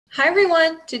Hi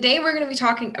everyone! Today we're going to be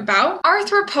talking about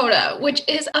Arthropoda, which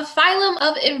is a phylum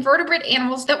of invertebrate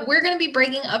animals that we're going to be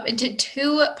breaking up into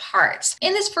two parts.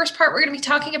 In this first part, we're going to be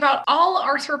talking about all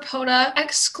Arthropoda,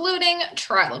 excluding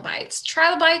trilobites.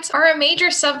 Trilobites are a major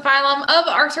subphylum of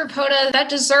Arthropoda that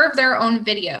deserve their own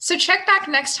video. So check back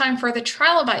next time for the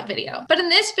trilobite video. But in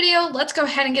this video, let's go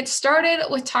ahead and get started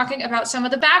with talking about some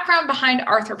of the background behind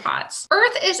arthropods.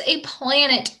 Earth is a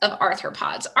planet of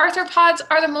arthropods. Arthropods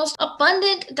are the most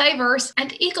abundant, diverse,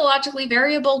 and ecologically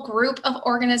variable group of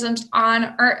organisms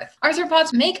on Earth.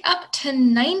 Arthropods make up to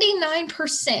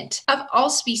 99% of all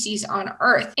species on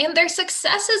Earth, and their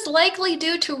success is likely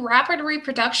due to rapid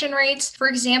reproduction rates. For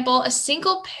example, a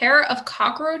single pair of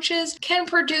cockroaches can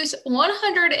produce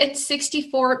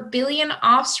 164 billion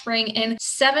offspring in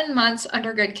 7 months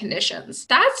under good conditions.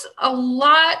 That's a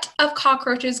lot of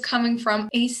cockroaches coming from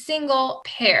a single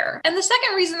pair. And the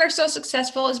second reason they're so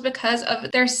successful is because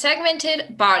of their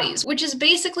segmented bodies, which is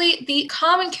basically the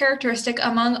common characteristic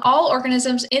among all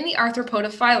organisms in the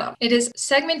Arthropoda phylum. It is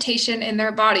segmentation in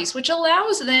their bodies, which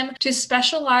allows them to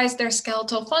specialize their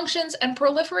skeletal functions and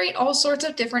proliferate all sorts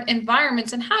of different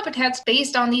environments and habitats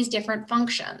based on these different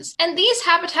functions. And these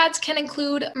habitats can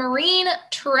include marine,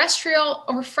 terrestrial,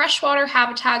 or freshwater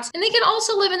habitats, and they can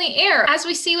also live in the air, as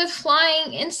we see with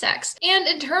flying insects. And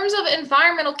in terms of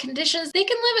environmental conditions, they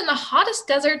can live in the hottest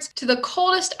deserts to the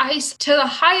coldest ice to the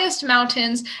highest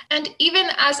mountains, and even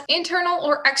as internal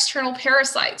or external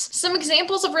parasites. Some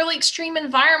examples of really extreme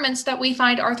environments that we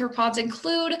find arthropods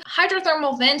include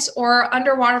hydrothermal vents or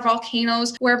underwater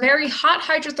volcanoes, where very hot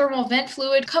hydrothermal vent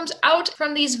fluid comes out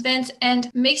from these vents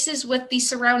and mixes with the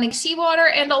surrounding seawater,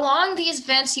 and along these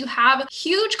vents you have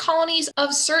huge colonies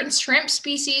of certain shrimp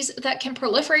species that can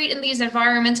proliferate in these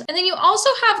environments. And then you also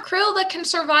have krill that can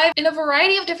survive in a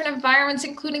variety of different environments,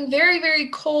 including very, very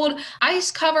cold,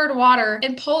 ice-covered water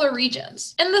in polar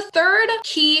regions. And the third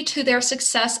key to their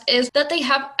success is that they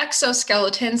have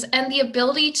exoskeletons and the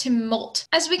ability to molt.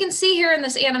 As we can see here in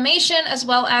this animation, as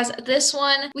well as this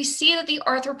one, we see that the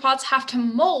arthropods have to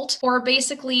molt, or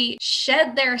basically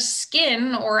shed their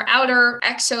skin or outer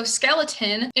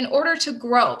exoskeleton, in order to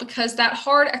grow, because that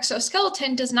hard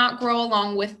exoskeleton does not grow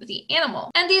along with the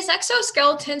animal. And these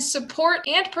exoskeletons support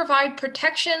and provide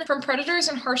protection from predators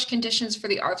and harsh conditions for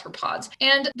the arthropods.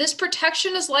 And this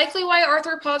protection is likely why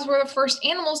arthropods were the first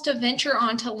animals to venture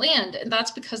onto land, and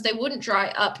that's because they wouldn't dry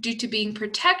up due to being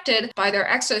protected by their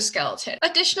exoskeleton.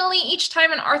 Additionally, each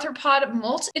time an arthropod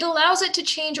molts, it allows it to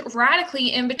change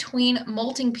radically in between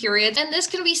molting periods, and this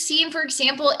can be seen, for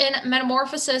example, in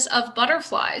metamorphosis of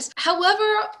butterflies. However,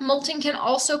 molting can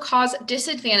also cause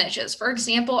disadvantages. For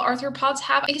example, arthropods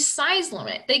have a size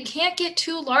limit. They can't get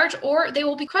too large, or they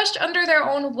will be crushed under their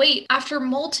own weight after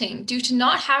molting due to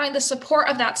not having the support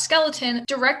of that skeleton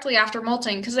directly after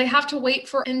molting, because they have to wait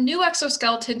for a new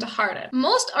exoskeleton to harden.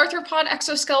 Most arthropod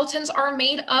exoskeletons are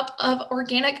made up of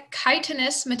organic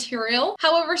chitinous material.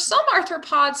 However, some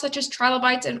arthropods, such as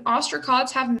trilobites and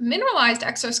ostracods, have mineralized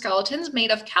exoskeletons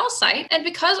made of calcite, and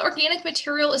because organic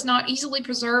material is not easily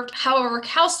preserved, however,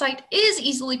 calcite is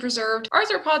easily preserved,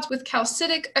 arthropods with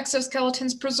calcitic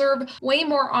exoskeletons preserve way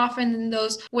more often than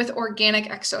those with organic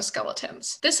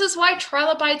exoskeletons. This is why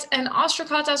trilobites and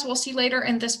ostracods, as we'll see later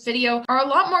in this video, are a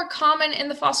lot more common in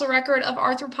the fossil record of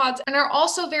arthropods and are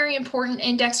also very important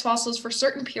index fossils for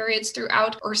certain periods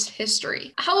throughout Earth's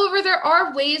history. However, there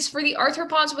are ways for the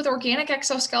arthropods with organic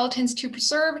exoskeletons to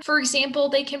preserve. For example,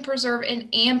 they can preserve in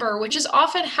amber, which is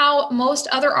often how most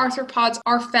other arthropods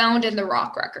are found in the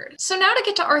rock record. So now to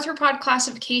get to arthropod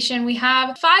classification, we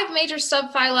have 5 major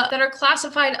subphyla that are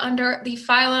classified under the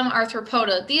phylum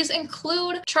Arthropoda. These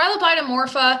include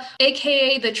Trilobitomorpha,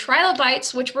 aka the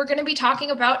trilobites, which we're going to be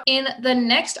talking about in the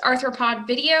next arthropod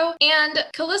video, and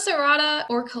Chelicerata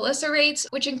or chelicerates,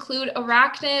 which include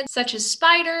arachnids such as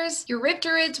spiders,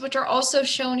 eurypterids, which are also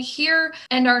shown here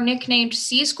and are nicknamed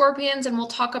sea scorpions, and we'll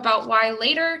talk about why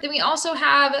later. Then we also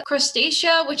have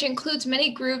Crustacea, which includes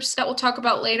many groups that we'll talk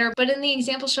about later, but in the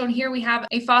example shown here we have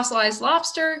a fossilized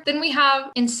lobster. Then we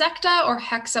have Insecta or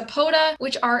Hexapoda,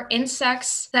 which are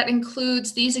insects. That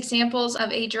includes these examples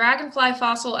of a dragonfly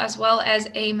fossil as well as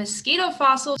a mosquito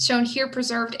fossil, shown here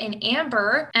preserved in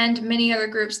amber, and many other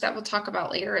groups that we'll talk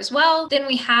about later as well. Then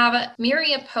we have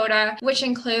Myriapoda, which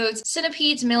includes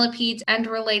centipedes, millipedes, and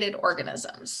related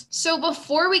organisms. So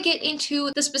before we get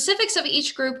into the specifics of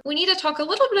each group, we need to talk a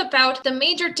little bit about the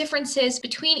major differences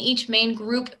between each main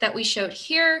group that we showed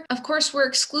here. Of course, we're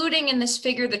excluding in this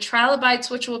figure the trilobites,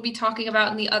 which we'll be talking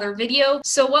about in the other video.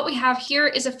 So what we have here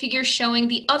is a figure showing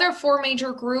the other 4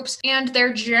 major groups and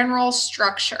their general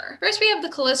structure. First, we have the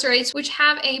chelicerates, which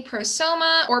have a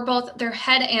prosoma, or both their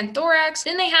head and thorax.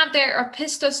 Then they have have their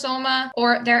opistosoma,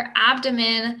 or their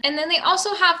abdomen, and then they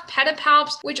also have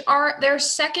pedipalps, which are their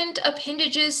second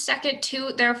appendages, second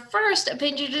to their first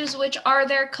appendages, which are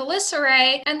their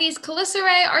chelicerae. And these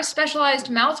chelicerae are specialized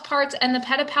mouth parts, and the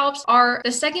pedipalps are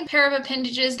the second pair of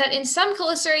appendages that in some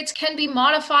chelicerates can be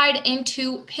modified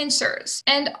into pincers.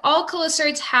 And all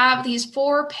chelicerates have these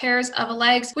 4 pairs of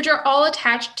legs, which are all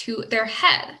attached to their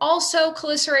head. Also,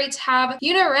 chelicerates have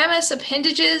uniramous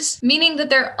appendages, meaning that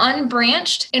they're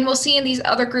unbranched, and we'll see in these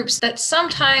other groups that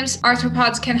sometimes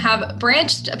arthropods can have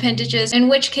branched appendages, in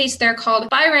which case they're called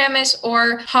biramous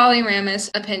or polyramous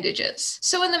appendages.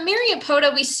 So in the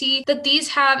Myriapoda, we see that these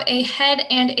have a head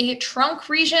and a trunk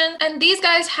region, and these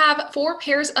guys have 4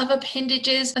 pairs of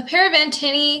appendages, a pair of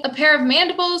antennae, a pair of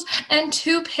mandibles, and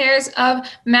 2 pairs of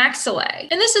maxillae.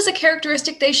 And this is a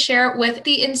characteristic they share with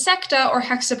the Insecta or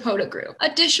Hexapoda group.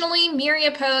 Additionally,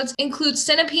 Myriapods include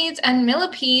centipedes and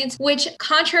millipedes, which,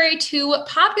 contrary to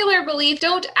popular belief,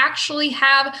 don't actually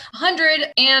have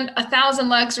 100 and 1,000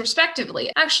 legs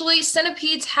respectively. Actually,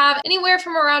 centipedes have anywhere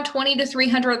from around 20 to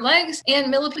 300 legs, and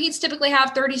millipedes typically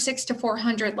have 36 to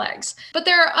 400 legs. But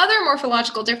there are other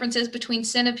morphological differences between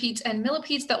centipedes and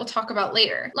millipedes that we'll talk about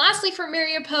later. Lastly, for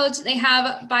Myriapods, they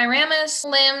have biramous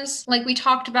limbs, like we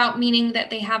talked about, meaning that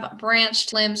they have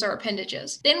branched limbs or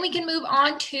appendages. Then we can move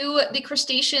on to the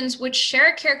crustaceans, which share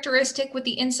a characteristic with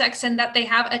the insects in that they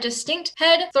have a distinct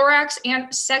head, thorax,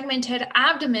 and segmented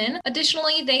abdomen.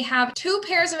 Additionally, they have 2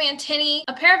 pairs of antennae,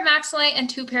 a pair of maxillae, and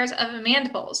 2 pairs of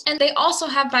mandibles. And they also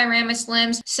have biramous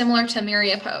limbs similar to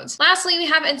Myriapods. Lastly, we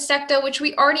have Insecta, which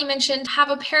we already mentioned, have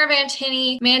a pair of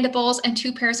antennae, mandibles, and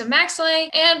 2 pairs of maxillae,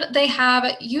 and they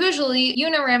have usually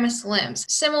uniramous limbs,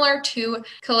 similar to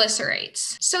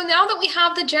chelicerates. So now that we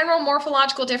have the general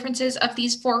morphological differences of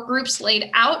these 4 groups laid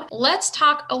out, let's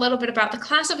talk a little bit about the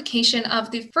classification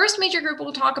of the first major group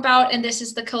we'll talk about, and this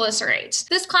is the chelicerates.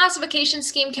 This classification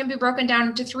scheme can be broken down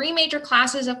into 3 major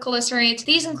classes of chelicerates.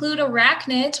 These include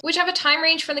arachnids, which have a time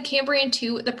range from the Cambrian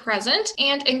to the present,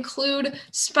 and include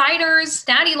spiders,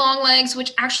 daddy long legs,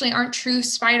 which actually aren't true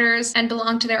spiders and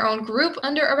belong to their own group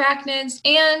under arachnids,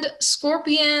 and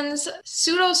scorpions,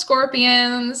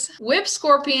 pseudoscorpions, whip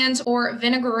scorpions or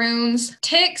vinegaroons,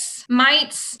 ticks,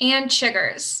 mites, and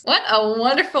chiggers. What a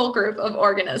wonderful group of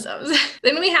organisms.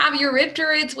 Then we have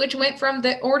Eurypterids, which went from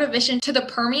the Ordovician to the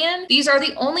Permian. These are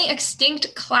the only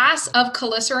extinct class of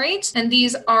chelicerates, and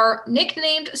these are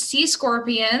nicknamed sea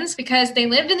scorpions because they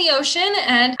lived in the ocean,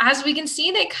 and as we can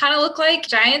see, they kind of look like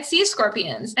giant sea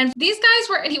scorpions. And these guys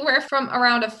were anywhere from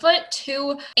around 1 foot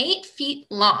to 8 feet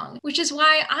long, which is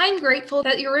why I'm grateful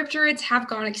that Eurypterids have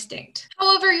gone extinct.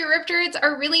 However, Eurypterids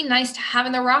are really nice to have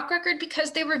in the rock record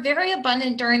because they were very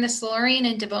abundant during the Silurian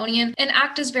and Devonian and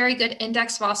act as very good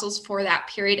index fossils for that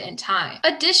period in time.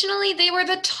 Additionally, they were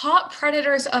the top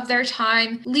predators of their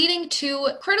time, leading to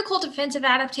critical defensive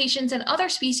adaptations in other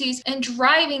species and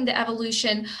driving the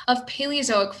evolution of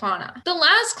Paleozoic fauna. The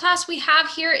last class we have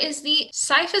here is the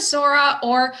Scyphosaura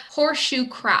or horseshoe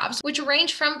crabs, which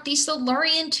range from the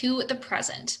Silurian to the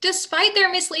present. Despite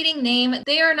their misleading name,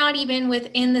 they are not even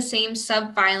within the same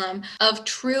subphylum of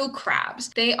true crabs.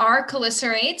 They are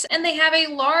chelicerates, and they have a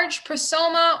large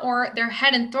prosoma or their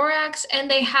head and thorax, and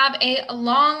they have a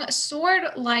long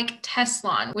sword-like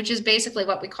testlon, which is basically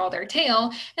what we call their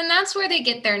tail, and that's where they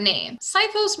get their name.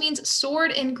 Scyphos means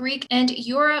sword in Greek, and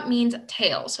eura means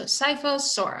tail, so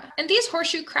Scyphosaura. And these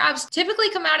horseshoe crabs typically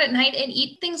come out at night and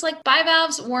eat things like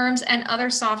bivalves, worms, and other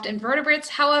soft invertebrates.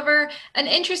 However, an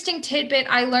interesting tidbit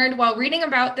I learned while reading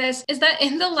about this is that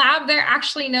in the lab, they're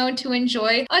actually known to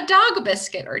enjoy a dog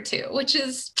biscuit or 2, which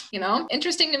is,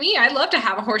 interesting to me. I'd love to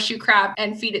have a horseshoe crab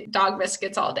and feed it dog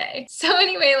biscuits all day. So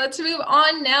anyway, let's move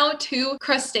on now to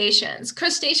crustaceans.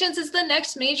 Crustaceans is the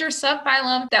next major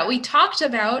subphylum that we talked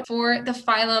about for the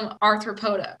phylum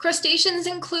Arthropoda. Crustaceans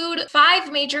include 5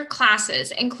 major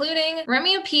classes, including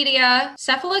Remiopedia,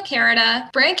 Cephalocarida,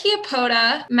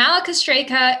 Branchiopoda,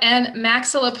 Malacostraca, and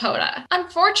Maxillopoda.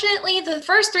 Unfortunately, the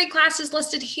first 3 classes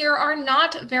listed here are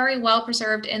not very well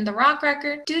preserved in the rock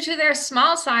record due to their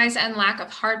small size and lack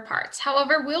of hard parts.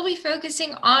 However, we'll be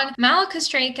focusing on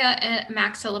Malacostraca and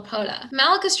Maxillopoda.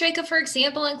 Malacostraca, for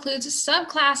example, includes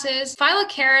subclasses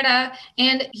Phylocarida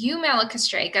and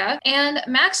Eumalacostraca, and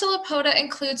Maxillopoda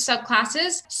includes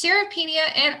subclasses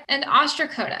Cirripedia and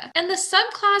Ostracoda. And the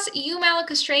subclass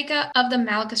Eumalacostraca of the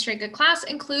Malacostraca class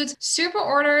includes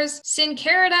superorders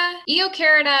Syncarida,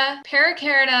 Eocarida,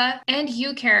 Paracarida, and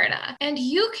Eucarida. And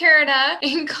Eucarida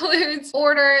includes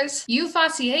orders includes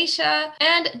Euphausiacea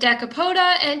and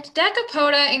Decapoda, and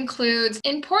Decapoda includes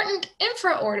important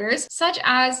infraorders such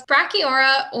as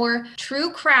Brachyura or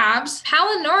true crabs,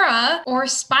 Palinura or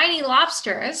spiny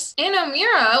lobsters,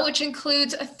 Anomura, which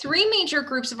includes 3 major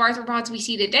groups of arthropods we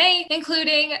see today,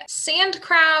 including sand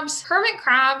crabs, hermit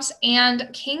crabs, and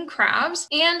king crabs,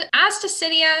 and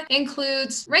Astacidia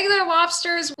includes regular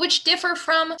lobsters, which differ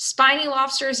from spiny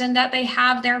lobsters in that they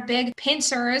have their big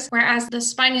pincers, whereas the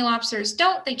spiny lobsters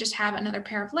don't, they just have another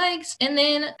pair of legs. And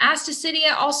then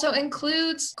Astacidia also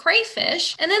includes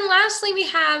crayfish. And then lastly, we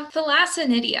have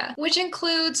Thalassinidia, which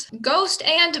includes ghost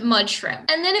and mud shrimp.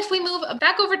 And then if we move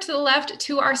back over to the left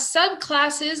to our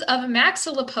subclasses of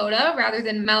Maxillopoda rather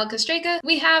than Malacostraca,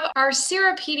 we have our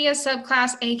Cirripedia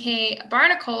subclass, aka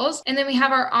barnacles, and then we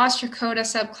have our Ostracoda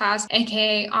subclass,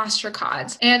 aka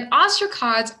ostracods. And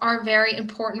ostracods are very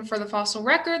important for the fossil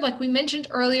record. Like we mentioned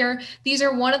earlier, these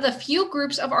are one of the few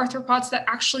groups of arthropods that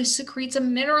actually secretes a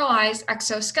mineralized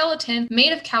exoskeleton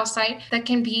made of calcite that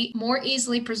can be more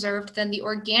easily preserved than the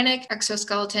organic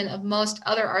exoskeleton of most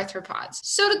other arthropods.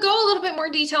 So to go a little bit more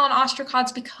detail on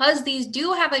ostracods, because these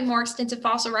do have a more extensive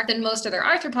fossil record than most other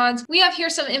arthropods, we have here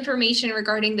some information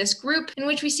regarding this group, in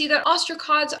which we see that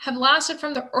ostracods have lasted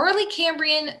from the early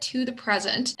Cambrian to the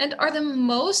present and are the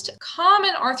most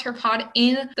common arthropod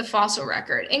in the fossil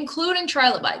record, including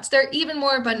trilobites. They're even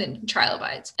more abundant in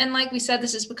trilobites. And like we said,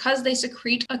 this is because they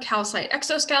secrete a calcite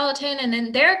exoskeleton, and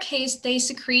in their case, they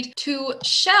secrete 2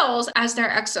 shells as their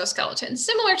exoskeleton,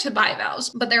 similar to bivalves,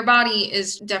 but their body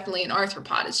is definitely an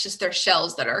arthropod. It's just their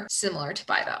shells that are similar to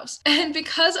bivalves. And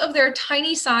because of their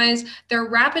tiny size, their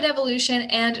rapid evolution,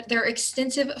 and their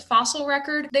extensive fossil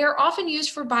record, they are often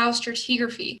used for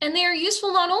biostratigraphy. And they are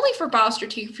useful not only for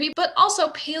biostratigraphy, but also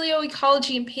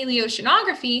paleoecology and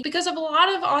paleoceanography, because of a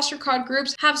lot of ostracod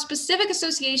groups have specific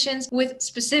associations with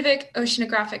specific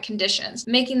oceanographic conditions,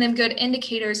 making them good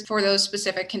indicators for those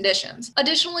specific conditions.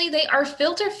 Additionally, they are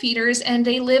filter feeders, and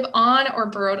they live on or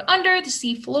burrowed under the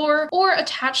sea floor or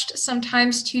attached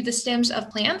sometimes to the stems of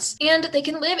plants, and they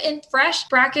can live in fresh,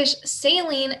 brackish,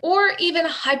 saline, or even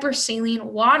hypersaline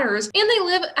waters, and they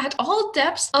live at all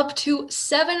depths up to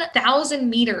 7,000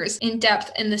 meters in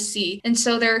depth in the sea. And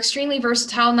so they're extremely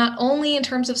versatile, not only in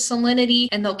terms of salinity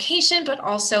and location, but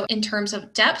also in terms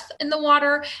of depth in the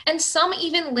water, and some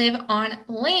even live on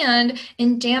land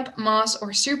in damp moss or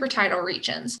supertidal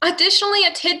regions. Additionally,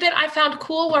 a tidbit I found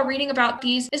cool while reading about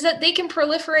these is that they can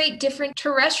proliferate different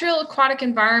terrestrial aquatic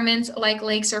environments like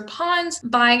lakes or ponds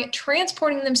by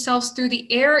transporting themselves through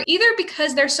the air, either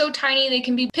because they're so tiny they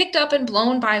can be picked up and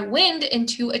blown by wind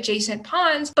into adjacent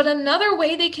ponds, but another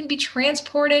way they can be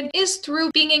transported is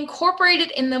through being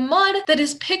incorporated in the mud that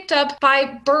is picked up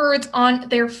by birds on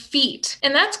their feet.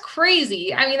 And that's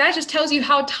crazy. I mean, that just tells you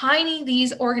how tiny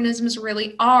these organisms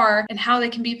really are and how they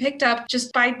can be picked up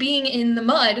just by being in the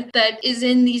mud that is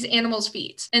in these animals'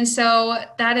 feet. And so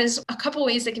that is a couple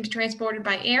ways they can be transported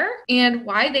by air and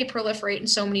why they proliferate in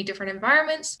so many different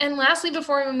environments. And lastly,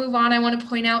 before we move on, I want to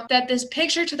point out that this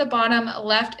picture to the bottom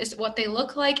left is what they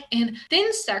look like in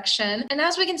thin section. And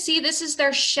as we can see, this is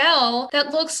their shell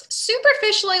that looks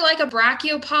superficially like a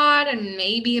brachiopod and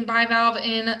maybe a bivalve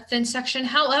in thin section.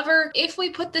 However, if we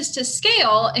put this to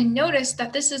scale and notice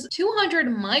that this is 200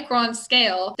 micron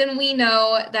scale, then we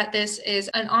know that this is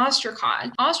an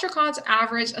ostracod. Ostracods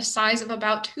average a size of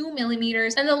about 2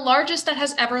 millimeters, and the largest that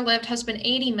has ever lived has been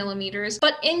 80 millimeters.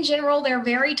 But in general, they're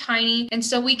very tiny, and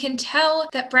so we can tell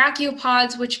that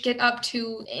brachiopods, which get up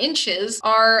to inches,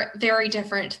 are very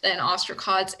different than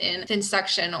ostracods in thin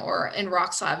section or in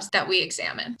rock slabs that we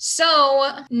examine. So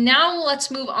now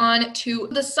let's move on to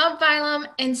the subphylum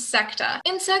Insecta.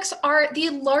 Insects are the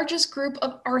largest group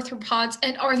of arthropods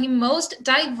and are the most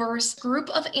diverse group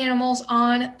of animals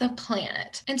on the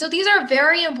planet. And so these are a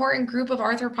very important group of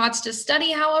arthropods to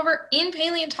study. However, in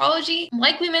paleontology,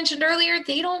 like we mentioned earlier,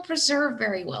 they don't preserve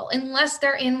very well unless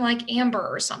they're in like amber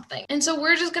or something. And so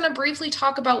we're just going to briefly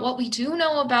talk about what we do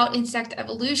know about insect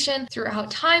evolution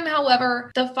throughout time.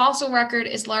 However, the fossil record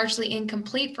is largely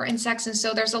incomplete for insects, and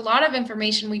so there's a lot of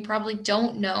information we probably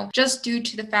don't know just due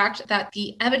to the fact that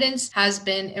the evidence has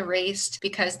been erased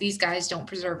because these guys don't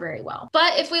preserve very well.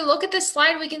 But if we look at this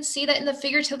slide, we can see that in the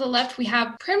figure to the left, we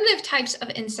have primitive types of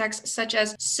insects such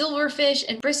as silverfish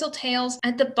and bristletails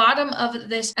at the bottom of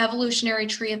this evolutionary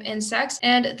tree of insects.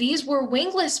 And these were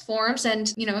wingless forms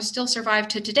and, still survive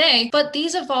to today, but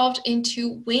these evolved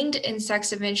into winged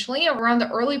insects eventually around the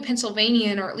early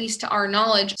Pennsylvanian, or at least to our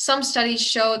knowledge. Some studies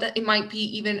show that it might be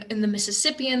even in the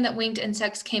Mississippian that winged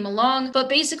insects came along. But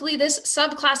basically, this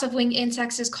subclass of winged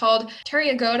insects is called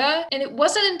Pterygoda, and it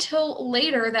wasn't until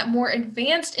later that more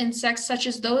advanced insects, such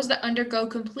as those that undergo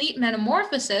complete complete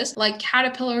metamorphosis, like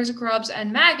caterpillars, grubs,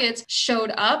 and maggots,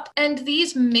 showed up, and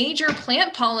these major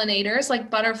plant pollinators, like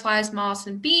butterflies, moths,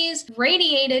 and bees,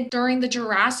 radiated during the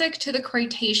Jurassic to the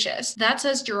Cretaceous. That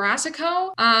says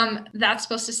Jurassico. That's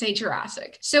supposed to say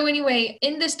Jurassic. So anyway,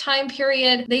 in this time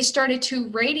period, they started to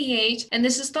radiate, and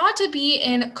this is thought to be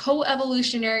in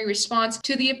co-evolutionary response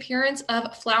to the appearance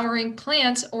of flowering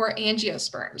plants or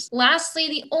angiosperms. Lastly,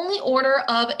 the only order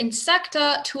of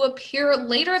Insecta to appear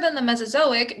later than the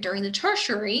Mesozoic during the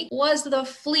Tertiary was the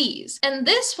fleas, and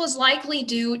this was likely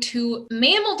due to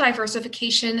mammal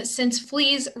diversification, since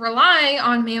fleas rely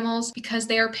on mammals because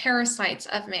they are parasites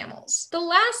of mammals. The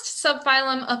last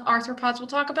subphylum of arthropods we'll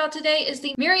talk about today is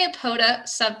the Myriapoda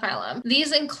subphylum.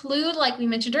 These include, like we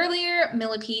mentioned earlier,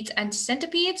 millipedes and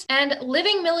centipedes, and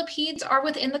living millipedes are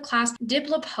within the class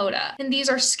Diplopoda, and these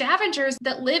are scavengers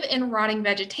that live in rotting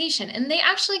vegetation, and they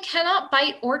actually cannot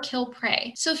bite or kill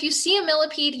prey. So if you see a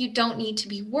millipede, you don't need to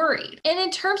be worried. And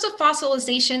in terms of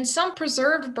fossilization, some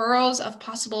preserved burrows of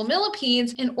possible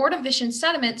millipedes in Ordovician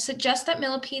sediment suggest that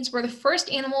millipedes were the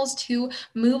first animals to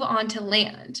move onto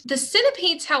land. The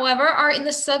centipedes, however, are in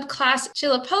the subclass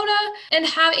Chelicerata and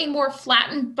have a more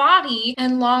flattened body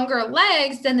and longer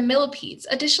legs than the millipedes.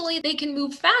 Additionally, they can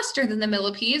move faster than the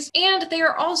millipedes, and they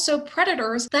are also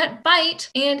predators that bite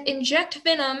and inject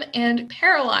venom and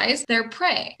paralyze their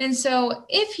prey. And so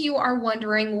if you are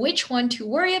wondering which one to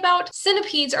worry about,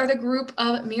 centipedes are the group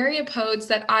of myriapods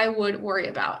that I would worry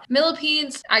about.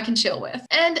 Millipedes, I can chill with.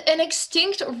 And an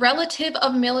extinct relative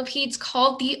of millipedes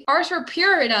called the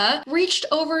Arthropoda reached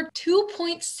over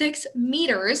 2.6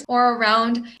 meters, or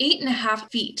around 8.5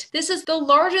 feet. This is the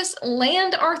largest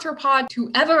land arthropod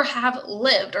to ever have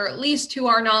lived, or at least to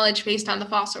our knowledge based on the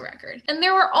fossil record. And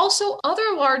there were also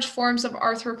other large forms of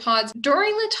arthropods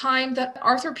during the time that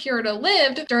Arthropoda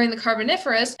lived during the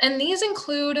Carboniferous, and these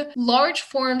include large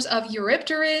forms of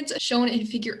Eurypterids shown in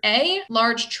figure A,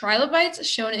 large trilobites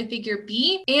shown in figure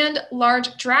B, and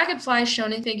large dragonflies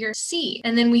shown in figure C.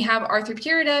 And then we have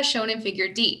Arthropoda shown in figure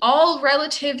D, all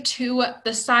relative to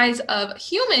the size of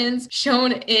humans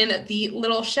shown in the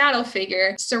little shadow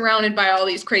figure surrounded by all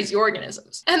these crazy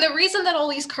organisms. And the reason that all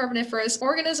these Carboniferous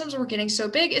organisms were getting so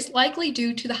big is likely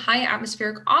due to the high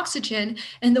atmospheric oxygen,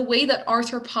 and the way that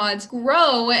arthropods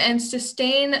grow and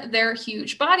sustain their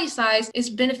huge body size is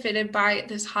benefited by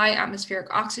this high atmospheric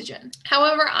oxygen.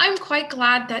 However, I'm quite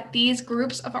glad that these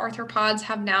groups of arthropods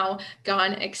have now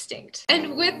gone extinct.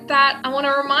 And with that, I want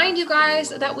to remind you guys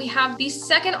that we have the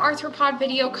second arthropod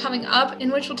video coming up,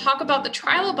 in which we'll talk about the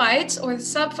trilobites, or the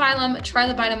subphylum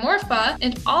Trilobitomorpha,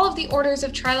 and all of the orders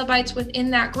of trilobites within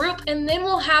that group. And then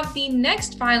we'll have the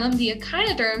next phylum, the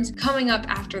echinoderms, coming up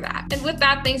after that. And with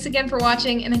that, thanks again for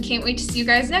watching, and I can't wait to see you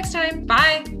guys next time.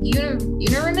 Bye!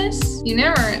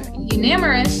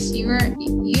 Unamorous?